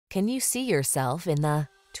Can you see yourself in the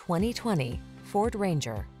 2020 Ford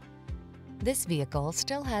Ranger? This vehicle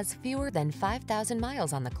still has fewer than 5,000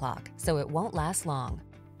 miles on the clock, so it won't last long.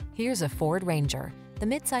 Here's a Ford Ranger, the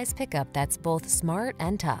midsize pickup that's both smart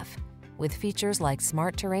and tough. With features like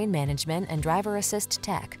smart terrain management and driver assist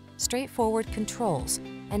tech, straightforward controls,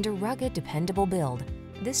 and a rugged, dependable build,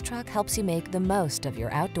 this truck helps you make the most of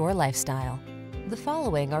your outdoor lifestyle. The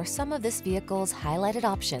following are some of this vehicle's highlighted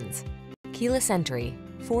options: keyless entry,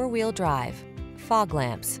 four-wheel drive, fog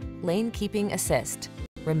lamps, lane keeping assist,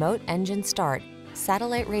 remote engine start,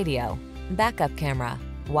 satellite radio, backup camera,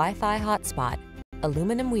 Wi-Fi hotspot,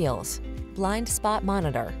 aluminum wheels, blind spot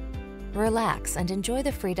monitor. Relax and enjoy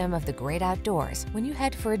the freedom of the great outdoors when you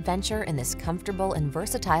head for adventure in this comfortable and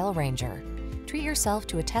versatile Ranger. Treat yourself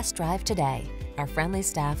to a test drive today. Our friendly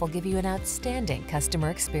staff will give you an outstanding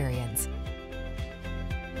customer experience.